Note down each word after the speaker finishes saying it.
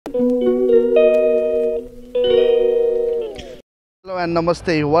Hello and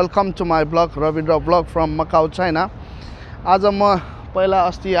namaste. Welcome to my blog Ravindra vlog from Macau, China. आज म पहिला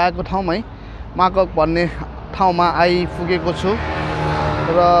अस्ति आएको ठाउँमै माकक भन्ने ठाउँमा आइपुगेको छु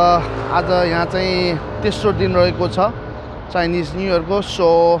र आज यहाँ चाहिँ तेस्रो दिन रहेको छ चाइनिज न्यू इयरको। सो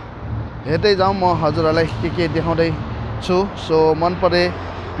हेर्दै जाउँ म हजुरहरूलाई के देखाउँदै छु। सो मन परे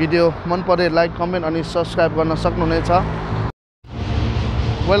भिडियो मन परे लाइक कमेन्ट अनि सब्स्क्राइब गर्न सक्नुहुनेछ।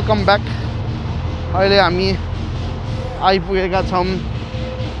 Welcome back. अहिले हामी आइपुगेका छौँ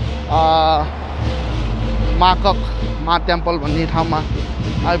माकक मा टेम्पल भन्ने ठाउँमा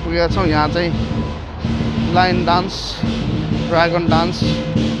आइपुगेका छौँ। यहाँ चाहिँ लाइन डान्स ड्रागन डान्स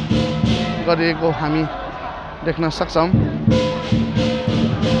गरिएको हामी देख्न सक्छौँ।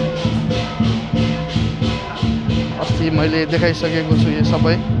 अस्ति मैले देखाइसकेको छु यो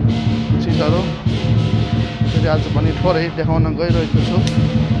सबै चिजहरू, फेरि आज पनि थोरै देखाउन गइरहेको छु।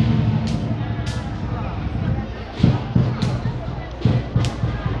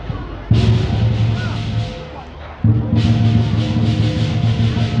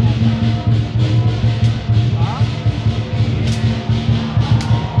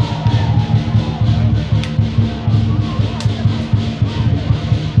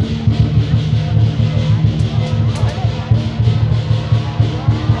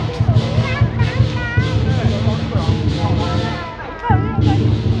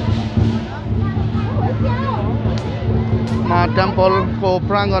 टेम्पल को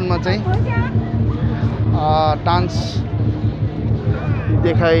प्राङ्गणमा चाहिँ डान्स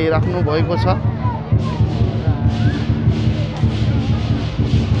देखाइराख्नु भएको छ।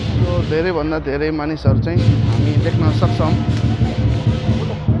 सो धेरैभन्दा धेरै मानिसहरू चाहिँ हामी देख्न सक्छौँ।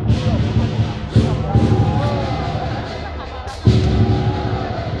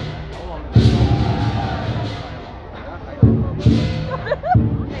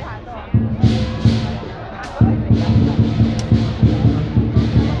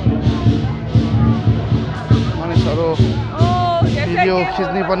 भिडियो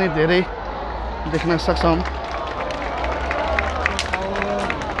खिच्ने पनि धेरै देख्न सक्छौँ।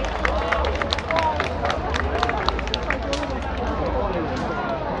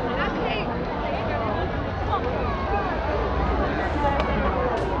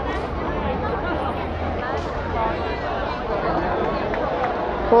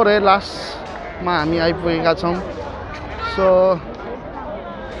 थोरै लास्टमा हामी आइपुगेका छौँ। सो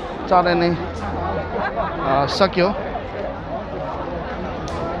चाँडै नै सक्यो।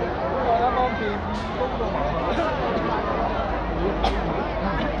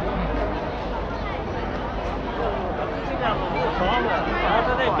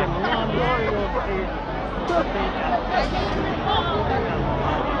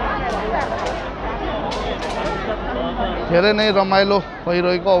 धेरै नै रमाइलो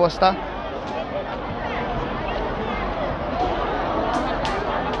भइरहेको अवस्था।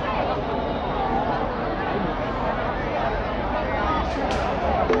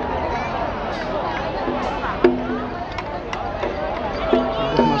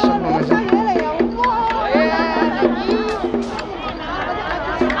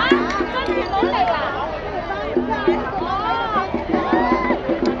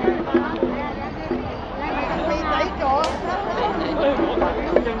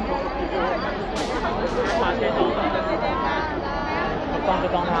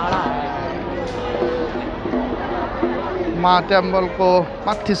 मा टेम्पलको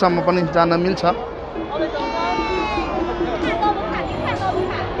माथिसम्म पनि जान मिल्छ।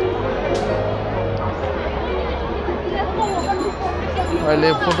 अहिले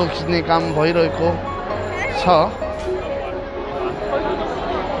फोटो खिच्ने काम भइरहेको छ।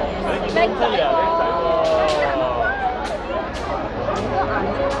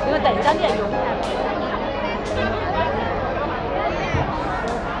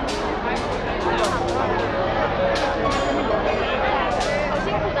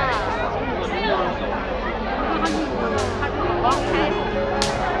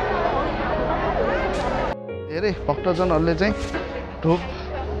 धेरै भक्तजनहरूले चाहिँ धूप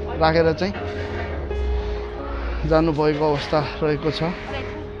राखेर चाहिँ जानुभएको अवस्था रहेको छ।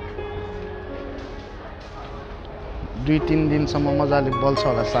 2-3 दिनसम्म मजाले बल्छ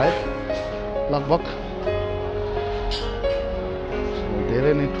होला सायद लगभग।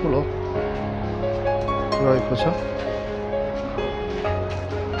 धेरै नै ठुलो रहेको छ।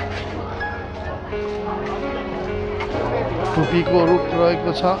 टुपीको रूप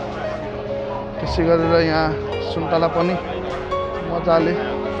रहेको छ। त्यसै गरेर यहाँ सुन्तला पनि मजाले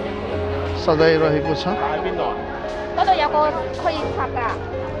सजाइरहेको छ।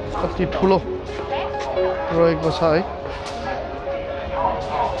 कति ठुलो रहेको छ है।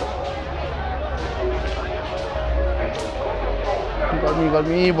 गर्मी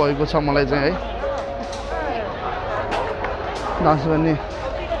गर्मी भएको छ मलाई चाहिँ है डान्स गर्ने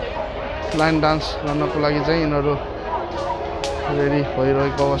लाइन डान्स गर्नको लागि चाहिँ यिनीहरू रेडी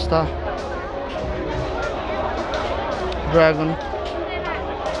भइरहेको अवस्था ड्रागन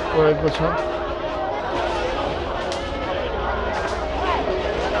रहेको छ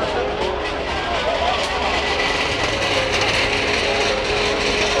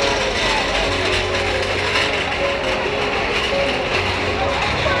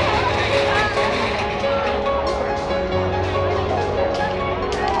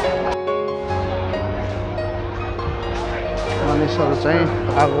मानिसहरू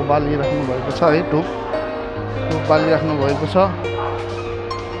चाहिँ आगो बालिराख्नु भएको छ है धुप बालिराख्नु भएको छ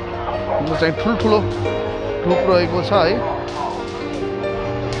यो चाहिँ ठुल्ठुलो धुप रहेको छ है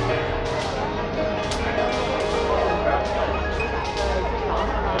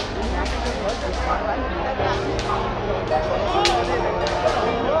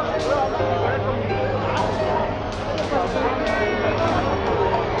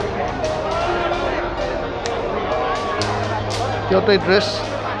एउटै ड्रेस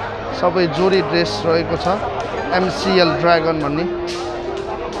सबै जोडी ड्रेस रहेको छ MCL ड्रागन भन्ने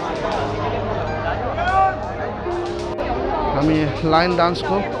हामी लाइन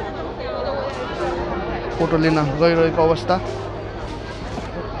डान्सको फोटो लिन गइरहेको अवस्था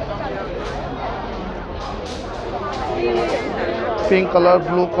pink colour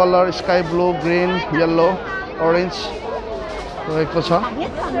blue colour sky blue green yellow orange रहेको छ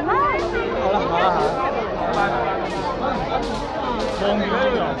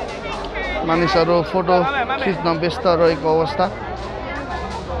मानिसहरू फोटो खिच्न व्यस्त रहेको अवस्था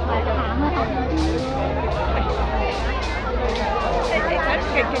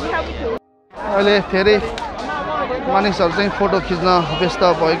अहिले फेरि मानिसहरू चाहिँ फोटो खिच्न व्यस्त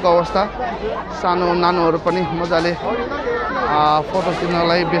भएको अवस्था सानो नानुहरू पनि मजाले फोटो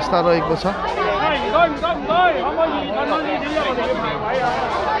खिच्नलाई व्यस्त रहेको छ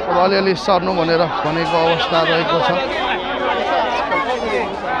अब अलिअलि सर्नु भनेर भनेको अवस्था रहेको छ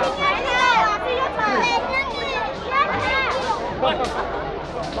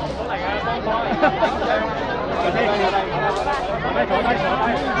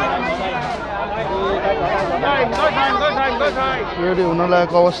रेडी हुन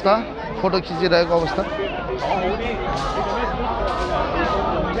लागेको अवस्था फोटो खिचिरहेको अवस्था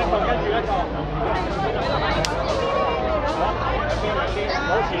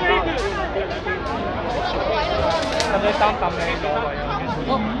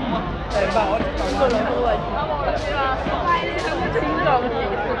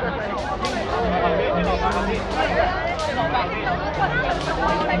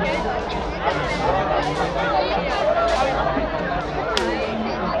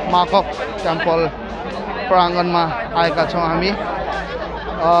माकक टेम्पल प्राङ्गणमा आएका छौं हामी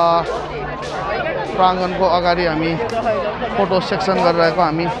प्राङ्गणको अगाडि हामी फोटो सेक्सन गरिरहेको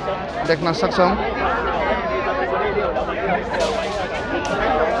हामी देख्न सक्छौं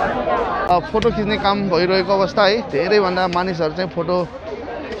फोटो खिच्ने काम भइरहेको अवस्था है धेरैभन्दा मानिसहरू चाहिँ फोटो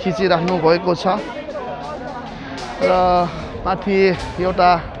खिचिराख्नु भएको छ र माथि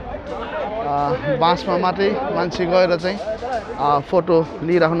एउटा बाँसमा मात्रै मान्छे गएर चाहिँ फोटो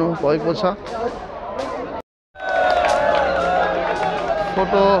लिइराख्नु भएको छ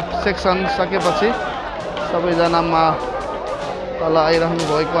फोटो सेक्सन सकेपछि सबैजनामा तल आइराख्नु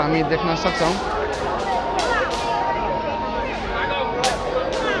भएको हामी देख्न सक्छौं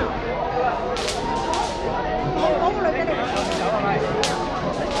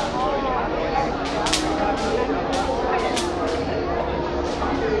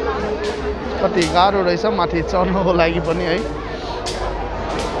कति गाह्रो रहेछ माथि चढ्नको लागि पनि है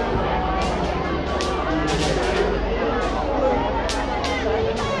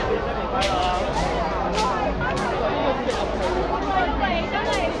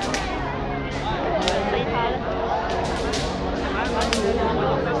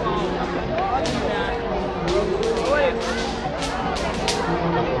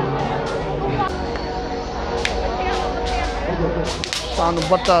सानो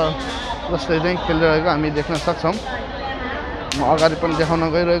बच्चा जसले चाहिँ खेलिरहेको हामी देख्न सक्छौं म अगाडि पनि देखाउन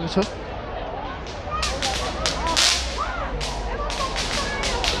गइरहेको छु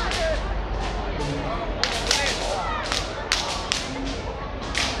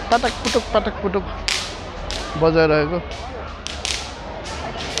पटक पुटुक बजाइरहेको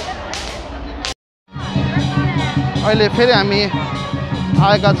अहिले फेरि हामी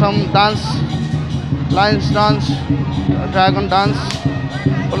आएका छौं dance lines dance dragon dance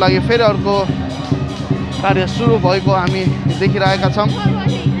को लागि फेरि अर्को कार्य सुरु भएको हामी देखिरहेका छौं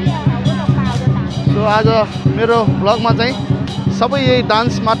सो आज मेरो भ्लगमा चाहिँ सबै यही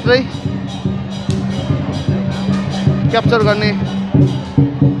डान्स मात्रै क्याप्चर गर्ने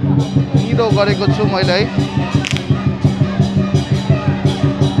भिडियो गरेको छु मैले है।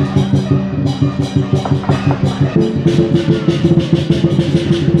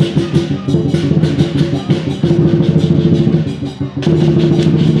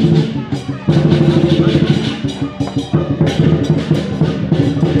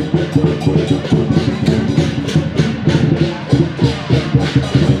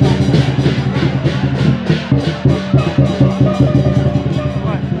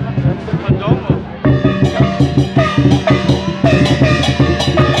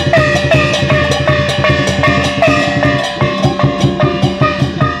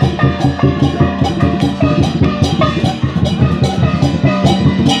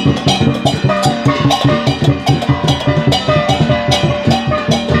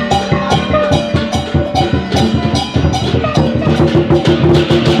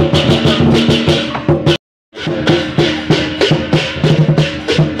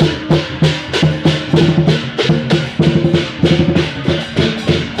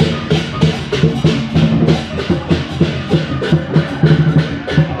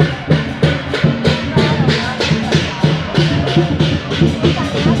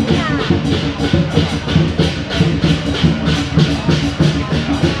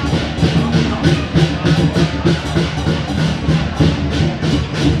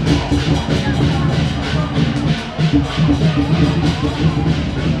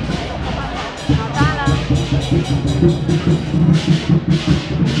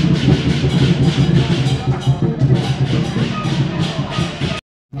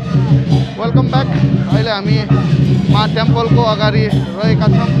 Welcome back. अहिले हामी मा टेम्पलको अगाडि रहेका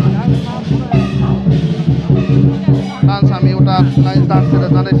छौँ। डान्स हामी एउटा लाइन डान्सतिर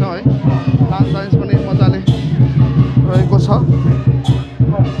जाँदैछौँ है। डान्स पनि मजाले रहेको छ।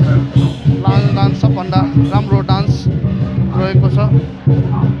 लाइन डान्स सबभन्दा राम्रो डान्स रहेको छ।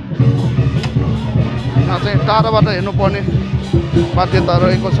 यहाँ चाहिँ टाढाबाट हेर्नुपर्ने बाध्यता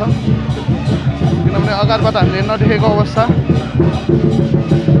रहेको छ, किनभने अगाडिबाट हामीले नदेखेको अवस्था।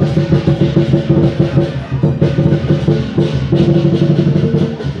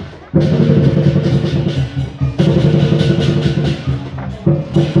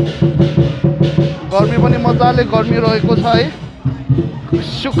 गर्मी पनि मजाले गर्मी रहेको छ है।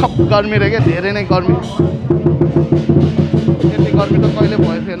 सुखप गर्मी रह्यो क्या, धेरै नै गर्मी। यति गर्मी त कहिले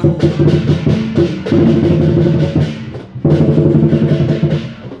भएको थिएन।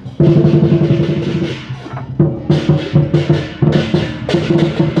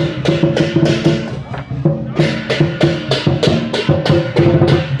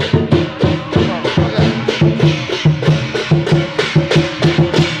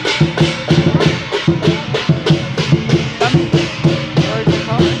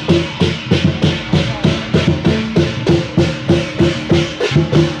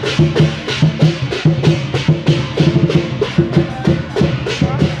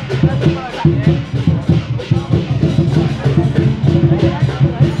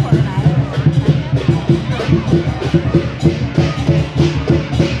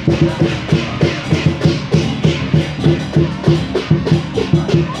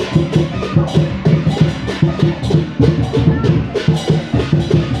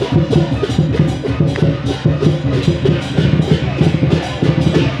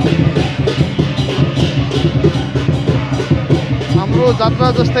 जात्रा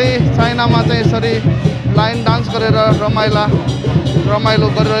जस्तै चाइनामा चाहिँ यसरी लाइन डान्स गरेर रमाइलो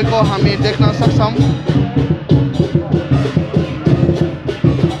गरिरहेको हामी देख्न सक्छौँ।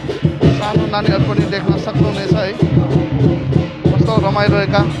 सानो नानीहरू पनि देख्न सक्नुहुनेछ है, कस्तो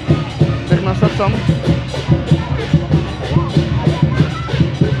रमाइरहेका देख्न सक्छौँ।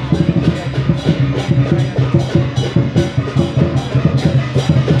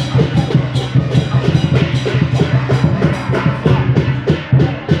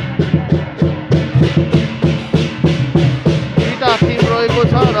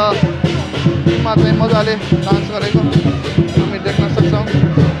 टिममा चाहिँ मजाले डान्स गरेको हामी देख्न सक्छौँ।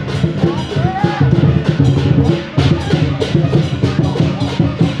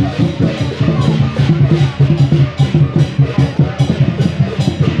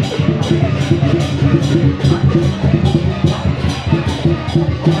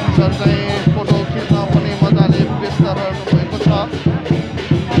 सर चाहिँ फोटो खिच्न पनि मजाले व्यस्त रहनु भएको छ।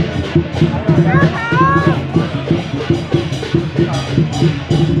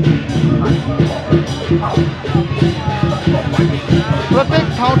 प्रत्येक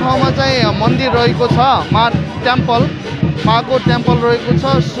ठाउँमा चाहिँ मन्दिर रहेको छ, माको टेम्पल रहेको छ।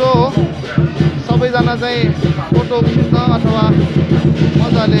 सो सब सबैजना चाहिँ फोटो खिच्न अथवा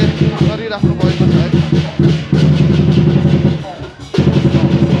मजाले गरिराख्नु भएको छ है।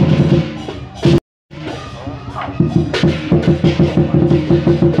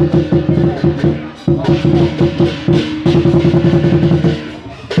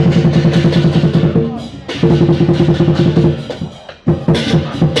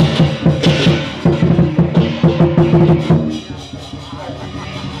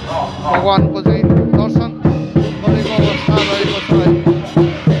 भगवानको चाहिँ दर्शन गरेको अवस्था रहेको छ है।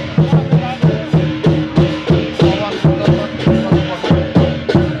 भगवानको दर्शन गर्नुपर्छ।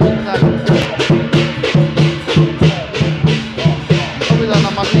 सबैजना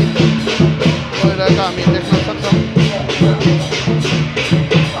माथि गइरहेका हामी देख्न सक्छौँ।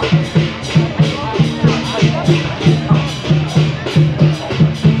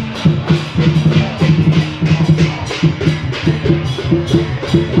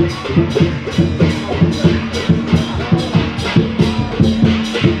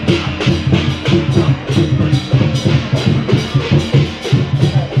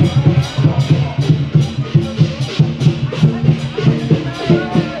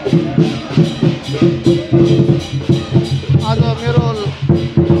 आज मेरो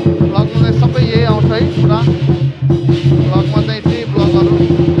ब्लगमा चाहिँ सबै यही आउँछ है। पुरा ब्लगमा चाहिँ त्यही ब्लगहरू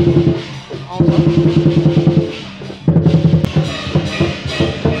आउँछ।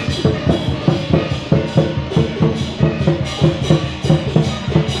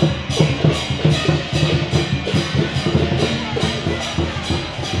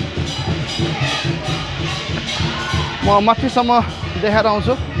 म माथिसम्म देखाएर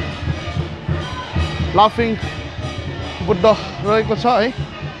आउँछु। लाफिङ बुद्ध रहेको छ है।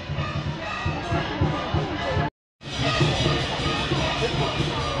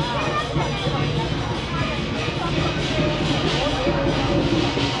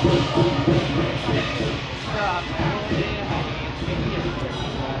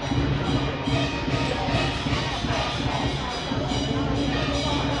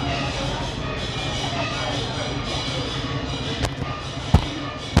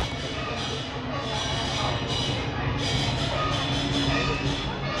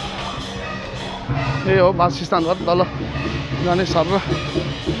 यही हो वासस्थान घर तल जाने सर।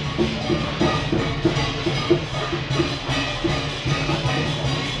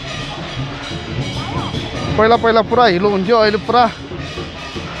 पहिला पहिला पुरा हिलो हुन्थ्यो, अहिले पुरा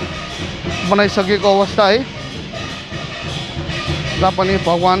बनाइसकेको अवस्था है। जहाँ पनि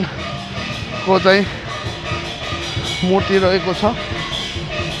भगवानको चाहिँ मूर्ति रहेको छ।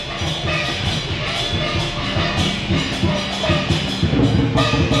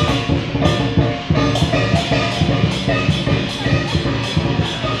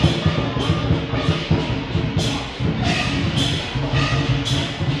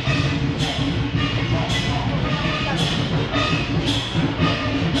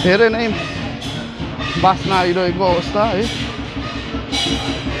 धेरै नै बास्ना आइरहेको अवस्था है।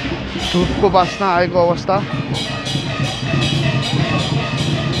 धुपको बास्ना आएको अवस्था।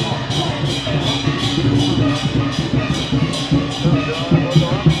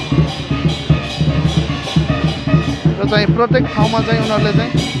 र चाहिँ प्रत्येक ठाउँमा चाहिँ उनीहरूले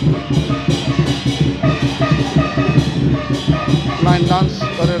चाहिँ लाइन डान्स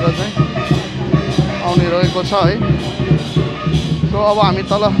गरेर चाहिँ आउने रहेको छ है। सो अब हामी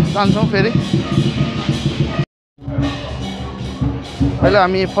तल जान्छौँ फेरि। अहिले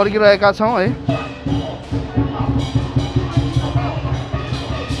हामी फर्किरहेका छौँ है।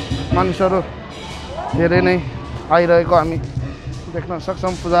 मानिसहरू धेरै नै आइरहेको हामी देख्न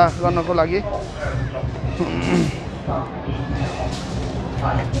सक्छौँ पूजा गर्नको लागि।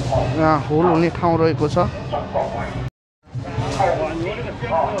 यहाँ होल हुने ठाउँ रहेको छ।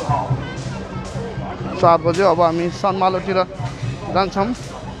 4 बजे अब हामी सनमालोतिर जान्छौँ।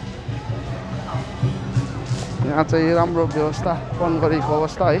 यहाँ चाहिँ राम्रो व्यवस्थापन गरेको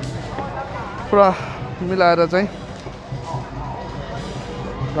अवस्था है। पुरा मिलाएर चाहिँ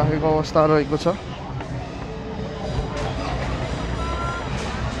राखेको अवस्था रहेको छ।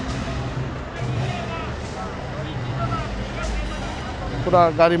 पुरा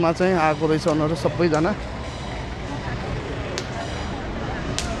गाडीमा चाहिँ आएको रहेछ उनीहरू सबैजना।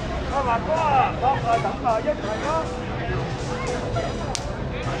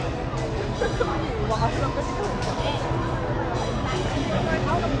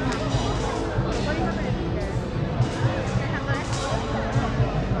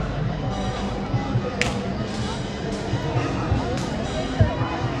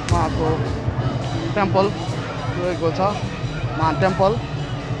 महाको टेम्पल रहेको छ। महा टेम्पल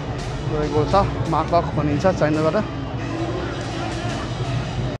रहेको छ। महाकक भनिन्छ चाइनाबाट।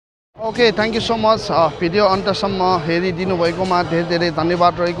 Okay thank you so much video अन्तसम्म हेरिदिनु भएकोमा धेरै धेरै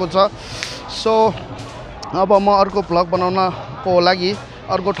धन्यवाद रहेको छ सो अब म अर्को भ्लग बनाउनको लागि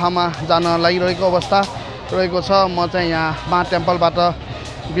अर्को ठाउँमा जान लागिरहेको अवस्था रहेको छ म चाहिँ यहाँ मा टेम्पलबाट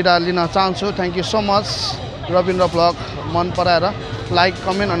बिदा लिन चाहन्छु thank you so much Rabindra vlog मन पराएर लाइक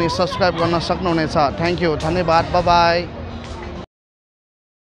कमेन्ट अनि सब्सक्राइब गर्न सक्नुहुनेछ थ्याङ्क यू धन्यवाद बाई बाई